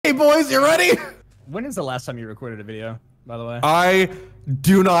Okay, boys, you ready? When is the last time you recorded a video, by the way? I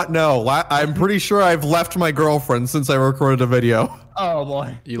do not know. I'm pretty sure I've left my girlfriend since I recorded a video. Oh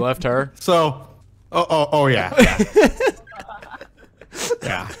boy. You left her? So, oh yeah.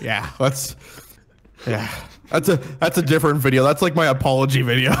 Yeah. That's a different video. That's like my apology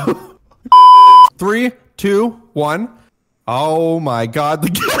video. 3, 2, 1. Oh my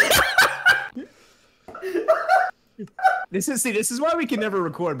God. This is why we can never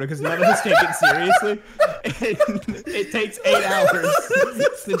record, because none of us take it seriously. It takes 8 hours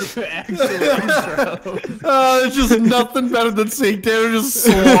to do an actual intro. There's just nothing better than seeing Tanner just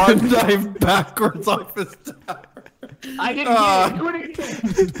swan dive backwards off his tower. I didn't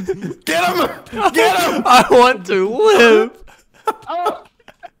Get him! Get him! I want to live. Oh.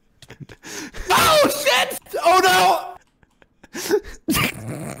 Oh shit! Oh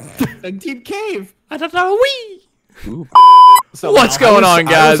no! Team Cave. I don't know. Wee. So What's going on,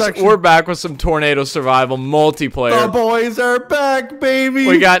 guys? actually- We're back with some tornado survival The multiplayer. boys are back, baby.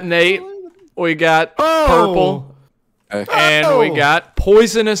 We got Nate. We got Purple. And we got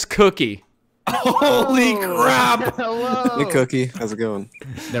PoisonousCookie. Holy crap! Hello. Hey, Cookie. How's it going?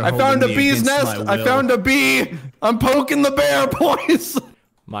 I found a bee's nest. I found a bee. I'm poking the bear, boys.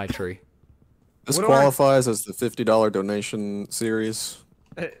 My tree. This What qualifies as the $50 donation series.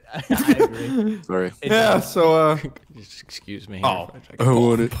 I agree. Sorry. Yeah. So, Excuse me. Oh. I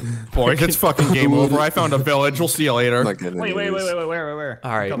want it. boys, it's fucking game over. I found a village. We'll see you later. I'm not getting Wait, any of these. where?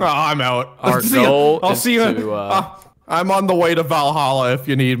 All right. No, I'm out. Our See ya. goal I'll is see you. to, I'm on the way to Valhalla if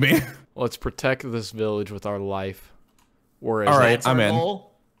you need me. Let's protect this village with our life. Where is All it? right, That's our I'm in.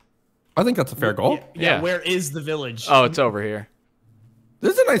 goal? I think that's a fair goal. Yeah. Yeah. Where is the village? Oh, it's over here.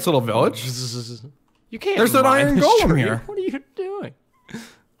 This is a nice little village. You can't. There's an mine iron this golem tree. here. What are you doing?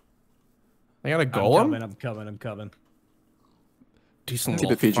 I got a golem. I'm coming. Decent Keep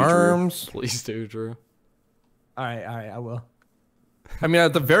little it PG, Drew. farms. Please do, Drew. All right, I will. I mean,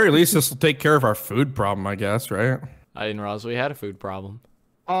 at the very least, this will take care of our food problem, I guess, right? I didn't realize we had a food problem.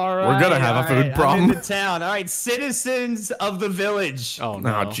 All right. We're gonna have a food problem. I'm in the town. All right, citizens of the village. Oh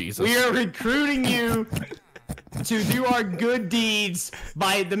no. Oh, Jesus. We are recruiting you to do our good deeds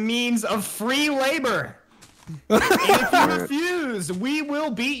by the means of free labor. And if you refuse, we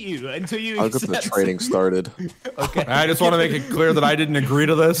will beat you until you I'll get the accept. trading started. Okay. I just want to make it clear that I didn't agree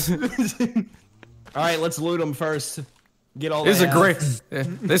to this. All right, let's loot them first. Get all. This is they a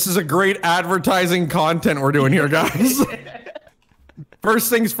have. this is a great advertising content we're doing here, guys. First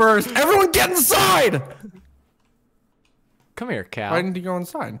things first, everyone get inside! Come here, cow. Why didn't you go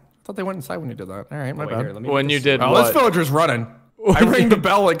inside? I thought they went inside when you did that. All right, my Wait, bad. here, let me When put you this- did Oh, what? this villager's running. I rang the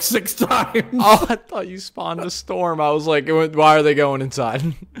bell like 6 times. Oh, I thought you spawned a storm. I was like, why are they going inside?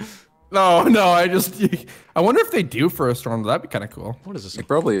 No, I wonder if they do for a storm. That'd be kind of cool. What is this? They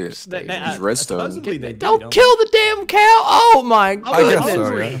probably use redstone. Supposedly they do, Don't kill the damn cow! Oh my god! I guess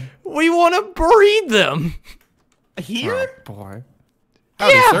so, yeah. We want to breed them. Here? Oh, boy.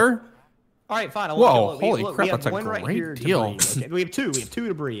 Howdy, Yeah. sir. All right, fine. I'll Whoa, look, holy look, crap, we have that's a one right great here to deal. breed, okay? We have two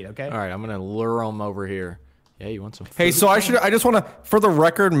to breed, okay? All right, I'm gonna lure them over here. Yeah, you want some food? Hey, so I just want to, for the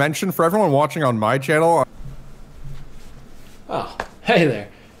record, mention for everyone watching on my channel. Oh, hey there.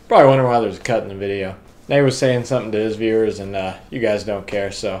 Probably wondering why there's a cut in the video. Nate was saying something to his viewers, and you guys don't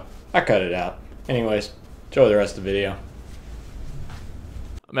care, so I cut it out. Anyways, enjoy the rest of the video.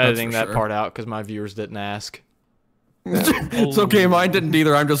 I'm editing that sure. part out because my viewers didn't ask. It's okay, mine didn't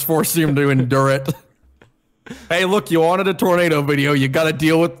either. I'm just forcing him to endure it. Hey, look, you wanted a tornado video. You gotta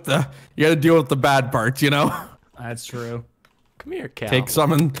deal with the bad parts, you know. That's true. Come here, cow. Take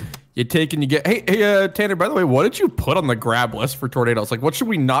some and you take and you get. Hey, Tanner. By the way, what did you put on the grab list for tornadoes? Like, what should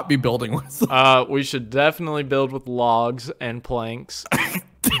we not be building with? We should definitely build with logs and planks.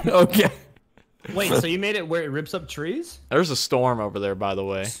 Okay. Wait, so you made it where it rips up trees? There's a storm over there, by the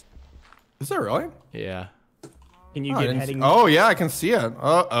way. Is there really? Yeah. Can you Oh, I get didn't heading? see- oh yeah, I can see it.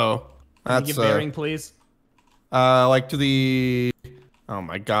 Oh. Can That's you get bearing, please? like to the. Oh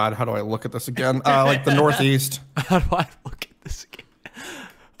my God, how do I look at this again? Like the northeast. How do I look at this again?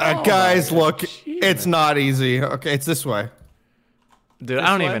 Guys, look, jeez. it's not easy. Okay, it's this way. Dude,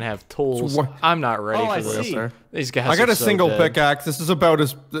 I don't way? even have tools. So what- I'm not ready Oh, for I this. see. These guys I got are a so single dead. pickaxe. This is about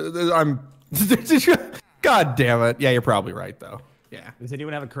as. I'm. God damn it. Yeah, you're probably right though. Yeah. Does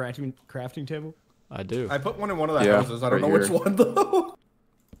anyone have a crafting table? I do. I put one in one of the Yeah, houses. I don't right know which here. one though.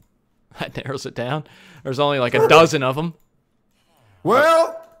 That narrows it down. There's only like a dozen of them.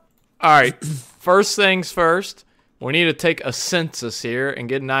 Well. All right. First things first. We need to take a census here and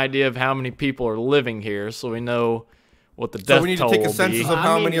get an idea of how many people are living here, so we know what the death So we need to toll take a will census be. of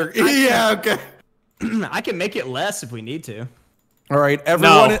how I many mean, are. Yeah. Okay. I can make it less if we need to. All right,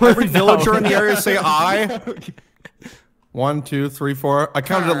 everyone, No. every villager in the area say I. 1, 2, 3, 4. I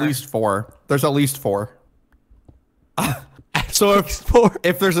counted at least 4. There's at least 4. So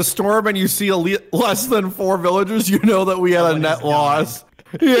if there's a storm and you see less than 4 villagers, you know that we had a net loss.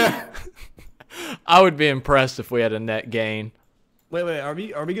 Yeah. I would be impressed if we had a net gain. Wait. Are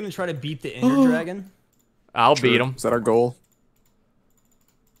we gonna try to beat the Ender Dragon? I'll beat him. Is that our goal?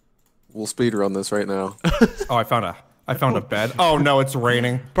 We'll speed run this right now. Oh, I found a bed. Oh no, it's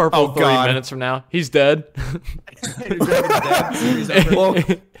raining. Purple, oh, 3 minutes from now. He's dead. Well,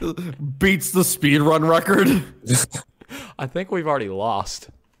 beats the speed run record. I think we've already lost.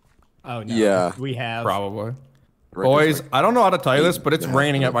 Oh no. Yeah. We have. Probably. Boys, I don't know how to tell you this, but it's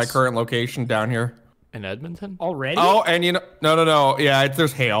raining at my current location down here. In Edmonton? Already? Oh, and you know, no. Yeah,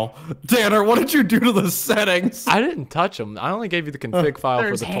 there's hail. Tanner, what did you do to the settings? I didn't touch them. I only gave you the config file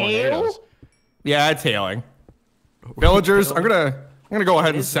for the tornadoes. Yeah, it's hailing. Villagers, I'm gonna go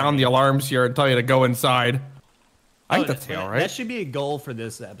ahead and sound the alarms here and tell you to go inside. I think that's hail, right? That should be a goal for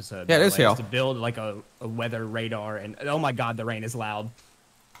this episode. Yeah, it is hail. To build like a weather radar, and oh my god, the rain is loud.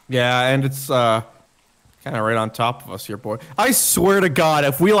 Yeah, and it's kind of right on top of us here, boy. I swear to God,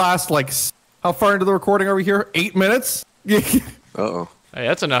 if we last like, how far into the recording are we here? 8 minutes? Uh-oh. Hey,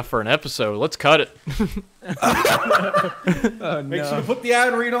 that's enough for an episode. Let's cut it. Oh, Make sure to put the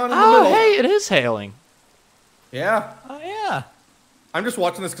ad read on in the Oh, middle. hey, it is hailing. Yeah. Oh yeah. I'm just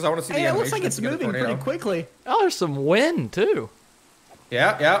watching this because I want to see Hey, the it animation. looks like it's to get a moving tornado. pretty quickly. Oh, there's some wind, too.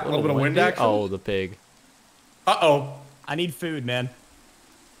 Yeah, a little bit of wind windy. action. Oh, the pig. Uh-oh. I need food, man.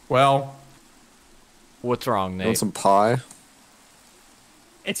 Well, What's wrong, You Nate? want some pie?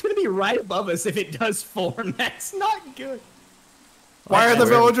 It's gonna be right above us if it does form. That's not good. why are the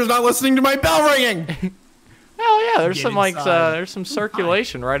villagers not listening to my bell ringing? Oh, yeah, there's Get some, like, inside. there's some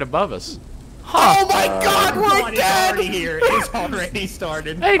circulation right above us. Oh my God, we're God, it's already dead! here. It's already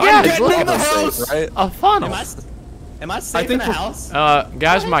started. Hey, I'm guys, getting look. in the Safe, house. right? A funnel. Am I safe think in the we're- house?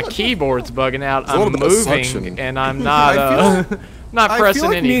 Guys, my Look. keyboard's bugging out. a little I'm bit of moving, suction. and I'm not, not I pressing feel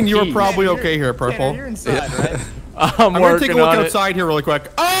like any me and you are keys. probably Tanner, okay here, Tanner, Purple. you're inside, right? I'm I'm gonna working take a look on it. outside here really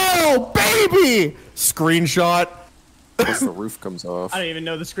quick. Oh, baby! Screenshot. Once the roof comes off. I don't even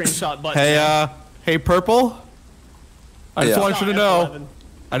know the screenshot button. Hey, Purple. I just Yeah. want you to know.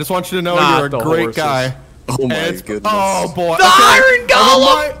 I just want you to know Not you're a the great horses. guy. Oh my And goodness. Oh boy. The Iron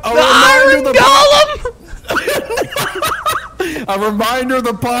Golem! The Iron Golem! A reminder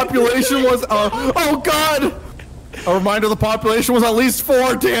the population was. Oh God. A reminder the population was at least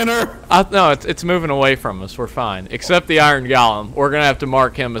 4, Tanner. No, it's moving away from us. We're fine. Except the Iron Golem. We're going to have to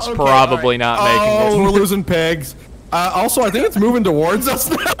mark him as Okay, probably alright. not Oh, making it. we're losing pigs. Also, I think it's moving towards us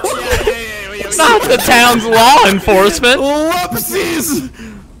now. Yeah. Not the town's law enforcement. Whoopsies.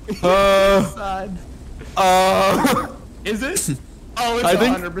 Is it? Oh, it's I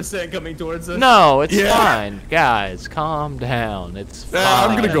think- 100% coming towards us. No, it's Yeah. fine. Guys, calm down. It's fine.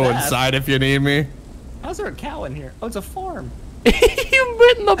 I'm gonna go Fast. inside if you need me. How's there a cow in here? Oh, it's a farm. You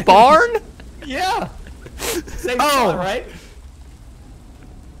been in the barn? Yeah. Same Oh. spot, right?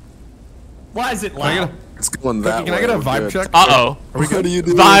 Why is it Can I loud? get It's going that can I way. get a We're vibe good. check? Uh-oh. What do you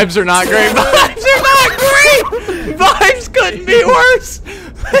do? Vibes are not great. Vibes are not great. Vibes couldn't be worse.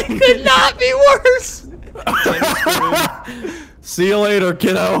 They could not be worse. See you later,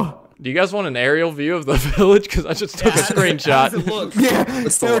 kiddo. Do you guys want an aerial view of the village? Because I just took a How does it screenshot. look? Yeah,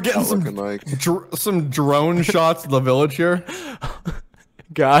 What's the we're lookout getting looking like? some drone shots of the village here.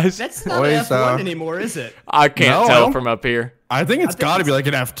 Guys, That's not Boys, F1 anymore, is it? I can't No, I tell don't- from up here. I think it's got to be like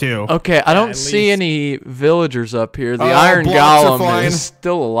an F2. Okay, I don't at see least. any villagers up here. The Oh, Iron blocks are Golem flying. is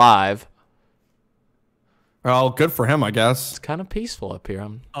still alive. Well, good for him, I guess. It's kind of peaceful up here.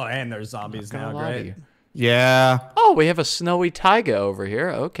 I'm Oh, and there's zombies not now. gonna lie to Great. you. Yeah. Oh, we have a snowy taiga over here.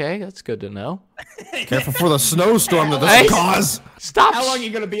 Okay, that's good to know. Careful for the snowstorm that this Hey. will cause. Stop! How long are you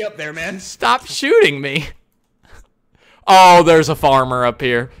gonna be up there, man? Stop shooting me! Oh, there's a farmer up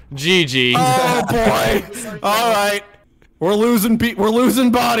here. GG. Oh boy. All right. We're losing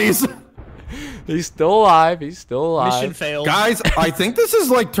bodies. He's still alive. He's still alive. Mission failed. Guys, I think this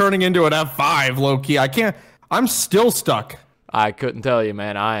is like turning into an F5 low key. I'm still stuck. I couldn't tell you,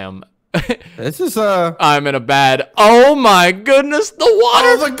 man. I am. This is I'm in a bad. Oh my goodness! The water!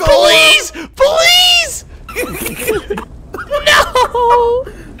 Oh, the golem. Please! Please! No!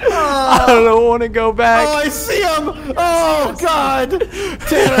 I don't want to go back. Oh, I see him. Oh God.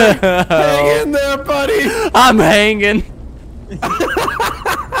 Tanner, hang in there, buddy. I'm hanging.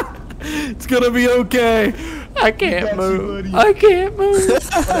 It's gonna be okay. I can't move. I can't move.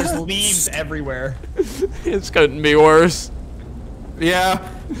 There's leaves everywhere. This couldn't be worse. Yeah,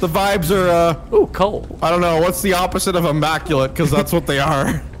 The vibes are, Ooh, coal. I don't know, what's the opposite of immaculate? Because that's what they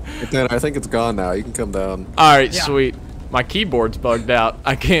are. Dan, I think it's gone now. You can come down. All right, Yeah. sweet. My keyboard's bugged out.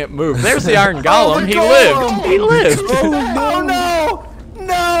 I can't move. There's the Iron Oh, Golem. the He golem! lived. He lived. Oh no!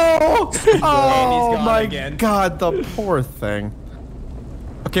 No! Oh gone my again. god, the poor thing.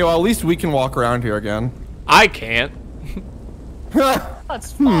 Okay, well at least we can walk around here again. I can't.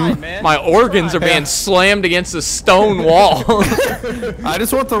 That's fine, man. My organs are being slammed against a stone wall. I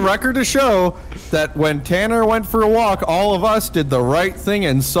just want the record to show that when Tanner went for a walk, all of us did the right thing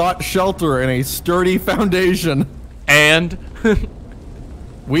and sought shelter in a sturdy foundation. And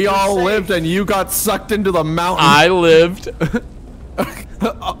We all safe. lived and you got sucked into the mountain. I lived.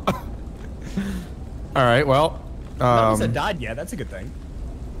 Alright, well. None of us have died yet. That's a good thing.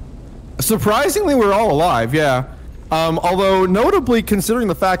 Surprisingly, we're all alive, yeah. Although, notably, considering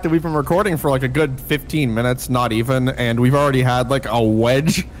the fact that we've been recording for like a good 15 minutes, not even, and we've already had like a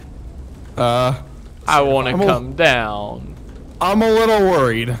wedge, I want to I'm a- come down. I'm a little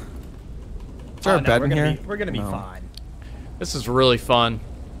worried. Is there Oh, a no, bed we're in gonna here? be, we're gonna be fine. This is really fun.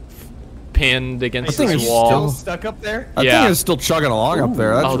 Pinned against thing this is wall. Still stuck up there? That Yeah. thing is still chugging along up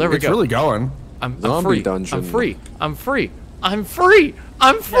there. That's, Oh, there we it's go. really going. I'm Zombie free. dungeon. I'm free. I'm free. I'm free.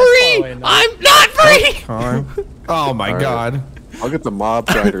 I'm free. following that. I'm not free. Time. Oh my All right. god. I'll get the mob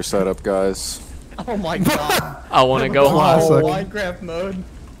grinder set up, guys. Oh my god. I want to go Classic. home. Minecraft mode.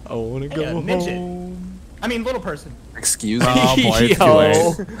 I want to Hey, go a midget. home. I mean, little person. Excuse me. Oh boy, it's too Yo.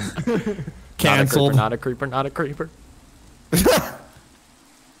 late. Cancelled. Not a creeper. Not a creeper.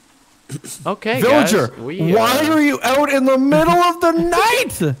 Okay, Villager, guys. We, why are you out in the middle of the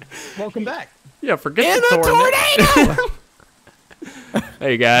night? Welcome back. Yeah, forget In the a tornado.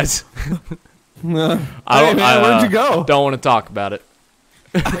 Hey guys. Hey man, where'd you go? Don't want to talk about it.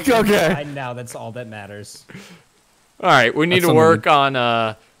 Okay. Right now, that's all that matters. All right, we need That's to work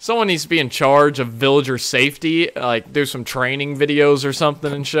on. Someone needs to be in charge of villager safety. Like, do some training videos or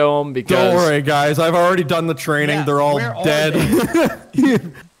something and show them because. Don't worry, guys. I've already done the training. Yeah, They're all where are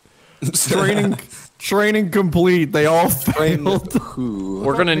dead. Training complete. They all failed. Who?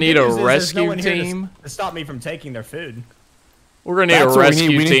 We're gonna The need good a news is there's no rescue one here to team. to stop me from taking their food. We're gonna need That's a what we rescue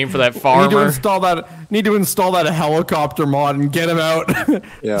need. We need- team for that We need to farmer. install that. Need to install that helicopter mod and get him out.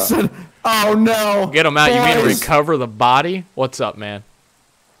 Yeah. Said, oh no. Get them out. You mean to Boys. recover the body? What's up, man?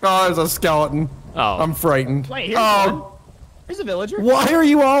 Oh, there's a skeleton. Oh, I'm frightened. Wait, here's Oh, one. Here's a villager. why are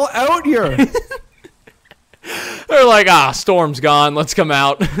you all out here? they're like, storm's gone. Let's come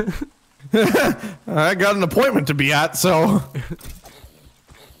out. I got an appointment to be at, so.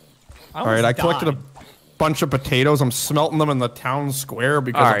 All right, I collected a bunch of potatoes. I'm smelting them in the town square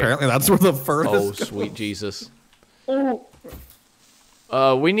because All right. apparently that's where the furnace. Oh, sweet Jesus. We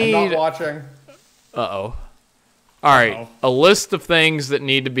need. watching. Uh-oh. All right, a list of things that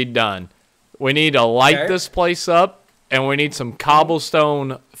need to be done. We need to light Okay. this place up, and we need some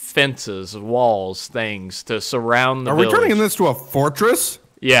cobblestone fences, walls, things to surround the Are we village. turning this to a fortress?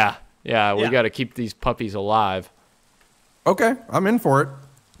 Yeah, we Yeah. got to keep these puppies alive. Okay, I'm in for it.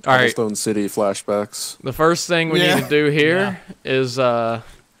 All right, Cobblestone City flashbacks. the first thing we Yeah. need to do here is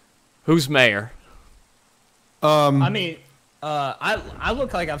who's mayor? I mean, I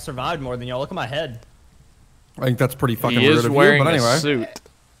look like I've survived more than y'all. Look at my head. I think that's pretty fucking He rude is of wearing you, but a anyway. suit.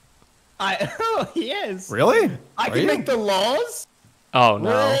 Oh, he is. Really? I Are can you? make the laws. Oh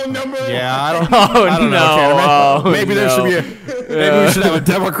no! Rule number. Yeah, I don't. Oh I don't no! know, Tanner. Maybe there no. should be a. Maybe we should have a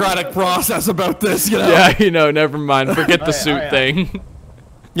democratic process about this. You know? Yeah, never mind. Forget the Alright, suit alright. thing.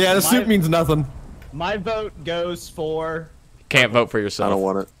 Yeah, the suit means nothing. My vote goes for Can't vote for I yourself. don't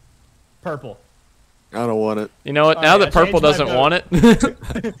want it. purple. I don't want it. You know what? Now Alright, that I purple changed my doesn't want it.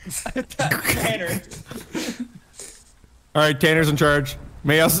 Tanner. All right, Tanner's in charge.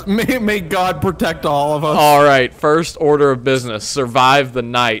 May God protect all of us. All right. First order of business: survive the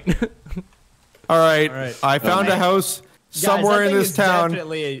night. All right, Alright. I found a house somewhere Guys, that in thing this is town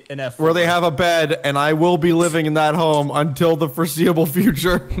definitely an F where they have a bed, and I will be living in that home until the foreseeable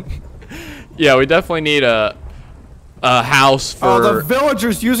future. Yeah, we definitely need a house Oh, the for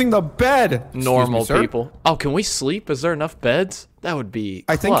villagers using the bed. Excuse normal me, sir? people. Oh, can we sleep? Is there enough beds? That would be.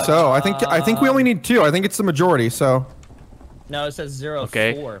 I think clutch. so. I think we only need 2. I think it's the majority. So No, it says 0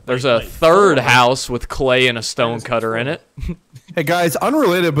 Okay. 4. There's a third house with clay and a stone cutter in it. hey guys,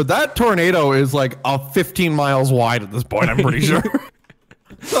 unrelated, but that tornado is like 15 miles wide at this point. I'm pretty sure.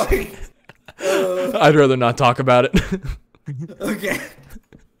 Like, I'd rather not talk about it. okay.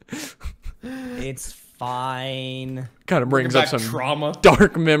 It's fine. Kind of brings up some trauma.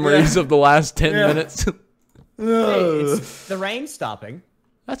 dark memories of the last 10 minutes. Hey, it's the rain stopping.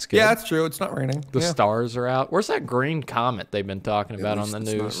 That's good. Yeah, that's true. It's not raining. The Yeah. stars are out. Where's that green comet they've been talking about on the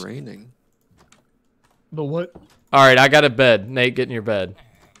It's news? not raining. But what? All right, I got a bed. Nate, get in your bed.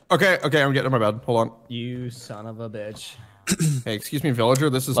 Okay, I'm getting in my bed. Hold on. You son of a bitch. Hey, excuse me, villager.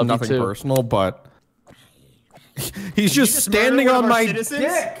 This is Love you nothing too. personal, but he's just standing murder one on of our my citizens?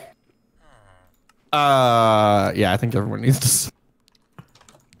 dick. Yeah, I think everyone needs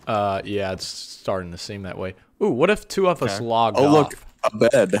to. Yeah, it's starting to seem that way. Ooh, what if two of us logged Oh, off? look, a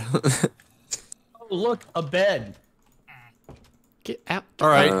bed. Oh, look, a bed. Get out. All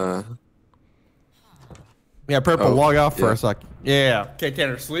right. Yeah, Purple, Oh, log off for yeah. a sec. Yeah. Okay,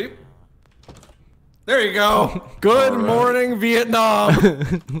 Tanner, sleep. There you go. Good morning,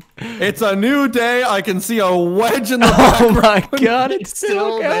 Vietnam. It's a new day. I can see a wedge in the Oh background. my god, it's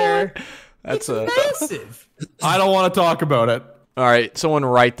Still there. That's a. Massive. I don't want to talk about it. All right, someone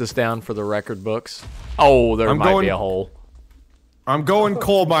write this down for the record books. Oh, there might be a hole. I'm going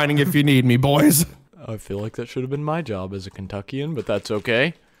coal mining if you need me, boys. I feel like that should have been my job as a Kentuckian, but that's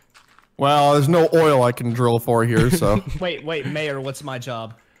okay. Well, there's no oil I can drill for here, so. Wait, Mayor, what's my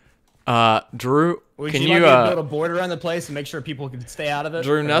job? Drew, Would can you you, like me to build a border around the place and make sure people can stay out of it?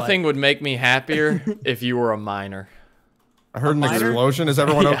 Drew, Or nothing what? would make me happier if you were a miner. I heard an miner? explosion. Is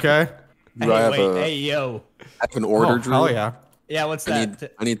everyone Yeah. okay? Do I have Hey, wait, a, hey, yo. I have an order, Oh, Drew? hell yeah. Yeah, what's I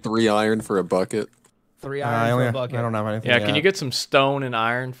that? need 3 iron for a bucket. 3 I irons for a bucket. don't have anything. Yeah, can yet. you get some stone and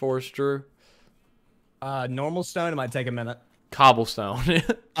iron for us, Drew? Normal stone, it might take a minute. Cobblestone.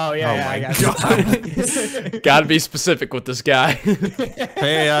 Oh, yeah, Oh yeah, my I got you. Gotta be specific with this guy.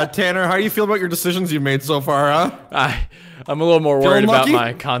 Hey, Tanner, how do you feel about your decisions you've made so far, huh? I'm a little more worried about lucky?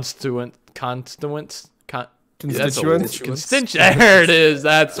 my constituents. Constituents? There it is.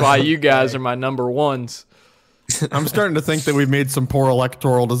 That's why you guys are my number ones. I'm starting to think that we've made some poor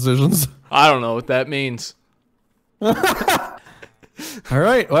electoral decisions. I don't know what that means. All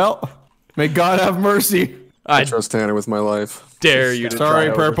right, well, may God have mercy. I Trust Tanner with my life. dare you to Sorry, try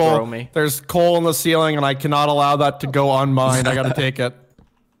to overthrow Purple. me. There's coal in the ceiling, and I cannot allow that to go unmined. I gotta take it.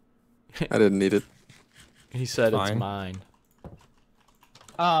 I didn't need it. He said it's Fine. mine.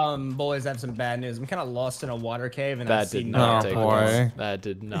 Boys, I have some bad news. I'm kind of lost in a water cave, and I That see did no. not Oh, take boy. long. That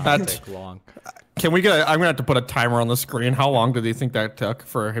did not That- take long. Can we get? I'm gonna have to put a timer on the screen. How long do you think that took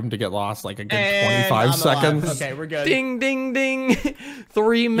for him to get lost? Like a good And 25 I'm alive. seconds. Okay, we're good. Ding, ding, ding.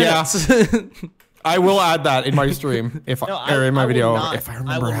 3 minutes. I will add that in my stream if No, or in my will video not, if I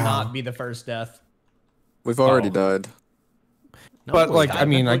remember will how. not be the first death. We've already Oh. died. But like, I I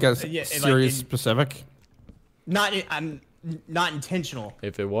mean, I would- guess yeah, like, series in- specific. I'm not intentional.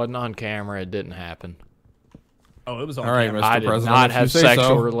 If it wasn't on camera, it didn't happen. Oh, it was on All right, camera. Mr. I did President, not if you have say sexual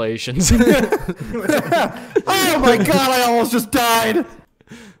so. relations. Oh my God! I almost just died.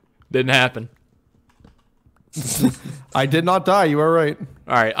 Didn't happen. I did not die. You are right.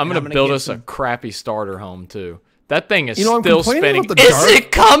 All right, I'm gonna gonna build get us a crappy starter home too. That thing is You know, I'm still complaining spinning. about the Is dark.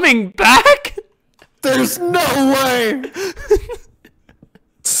 it coming back? There's no way.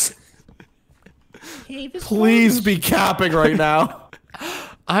 Please be capping right now.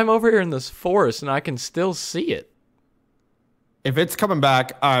 I'm over here in this forest and I can still see it. If it's coming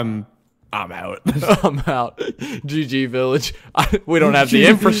back, I'm out. I'm out. GG village. We don't have the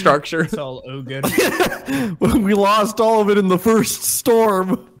infrastructure. It's all oh good. We lost all of it in the first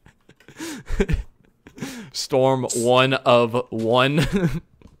storm. Storm 1 of 1.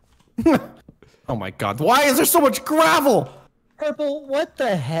 Oh my God! Why is there so much gravel? Purple, what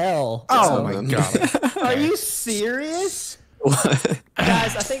the hell? Oh man. my God! Are you serious? What?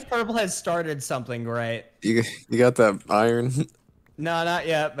 Guys, I think Purple has started something great. You got that iron? No, not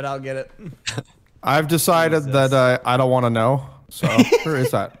yet, but I'll get it. I've decided Jesus. that I don't want to know. So where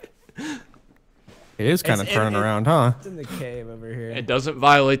is that? It is kind of It's- turning around, huh? It's in the cave over here. It doesn't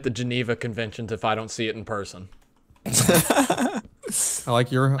violate the Geneva Conventions if I don't see it in person. I like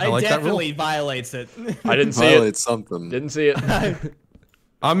that rule. definitely violates it. I didn't see Violate it. something. Didn't see it.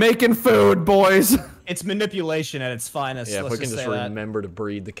 I'm making food, boys. It's manipulation at its finest. Yeah, if let's we can just say that. remember to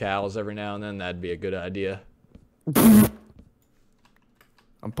breed the cows every now and then, that'd be a good idea.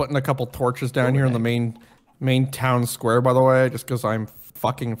 I'm putting a couple torches down here in the main town square, by the way, just because I'm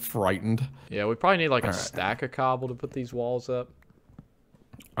fucking frightened. Yeah, we probably need like a stack of cobble to put these walls up.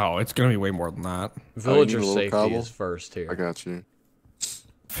 Oh, it's gonna be way more than that. Villager a little safety cobble? is first I here. got you.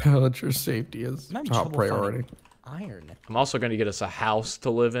 Villager safety is I'm having top trouble finding priority. Iron. I'm also going to get us a house to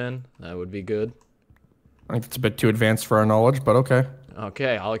live in. That would be good. I think it's a bit too advanced for our knowledge, but okay.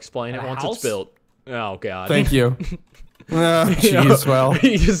 Okay, I'll explain it A once house? it's built. Oh, God. Thank you. Jeez, well,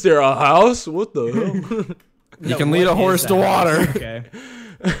 Is there a house? What the hell? you can lead a horse to water. Okay.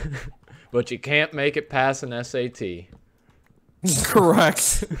 But you can't make it past an SAT. Correct.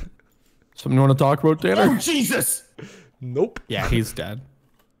 Something you want to talk about, Oh Tanner? Jesus! Nope. Yeah, he's dead.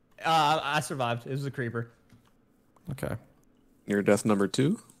 I survived. It was a creeper. Okay. Your death number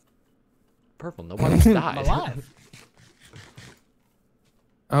 2? Purple, nobody's I'm died. alive.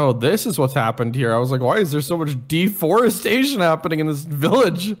 Oh, this is what's happened here. I was like, why is there so much deforestation happening in this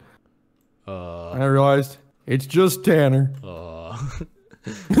village? And I realized it's just Tanner.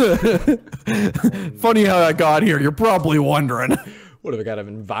 Funny how I got here. You're probably wondering. What have I got? An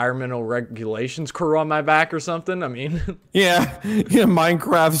environmental regulations crew on my back or something? I mean, Yeah,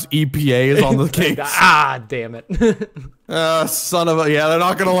 Minecraft's EPA is on the case. damn it. Son of a, yeah, they're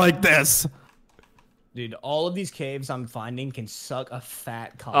not gonna like this. Dude, all of these caves I'm finding can suck a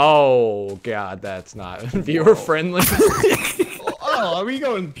fat cock. Oh god, that's not viewer friendly. Oh, are we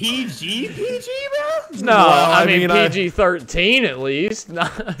going PG, bro? No, Well, I I mean, mean, PG-13 at least.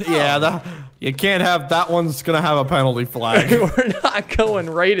 Yeah, you can't have that one's gonna have a penalty flag. We're not going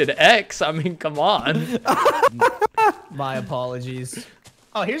rated X. I mean, come on. My apologies.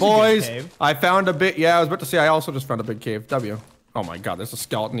 Oh, here's Boys, a good cave. I found a bit. Yeah, I was about to say I also just found a big cave. W. Oh my god, there's a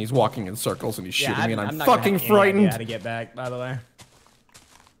skeleton. He's walking in circles and he's shooting me, and I'm not gonna fucking have any idea frightened. how to get back, by the way.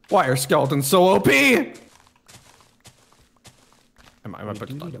 Why are skeletons so OP? Am I about to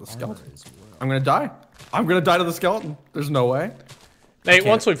die to the skeleton? I'm gonna die. I'm gonna die to the skeleton. There's no way. Nate,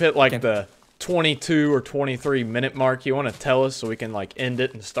 once we've hit like the 22 or 23 minute mark, you want to tell us so we can like end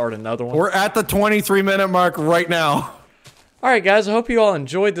it and start another one? We're at the 23-minute mark right now. All right, guys. I hope you all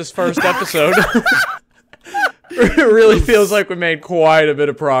enjoyed this first episode. It really feels like we made quite a bit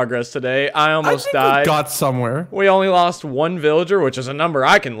of progress today. I almost died. Got somewhere. We only lost one villager, which is a number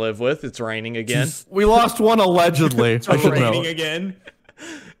I can live with. It's raining again. We lost one allegedly. I should Raining know. again.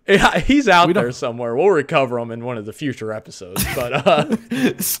 Yeah, he's out We don't- there somewhere. We'll recover him in one of the future episodes.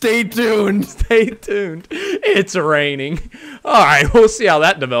 But Stay tuned. stay tuned. It's raining. All right, we'll see how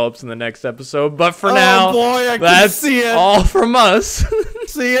that develops in the next episode. But for now, Oh boy, I can that's see it. all from us.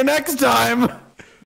 See you next time.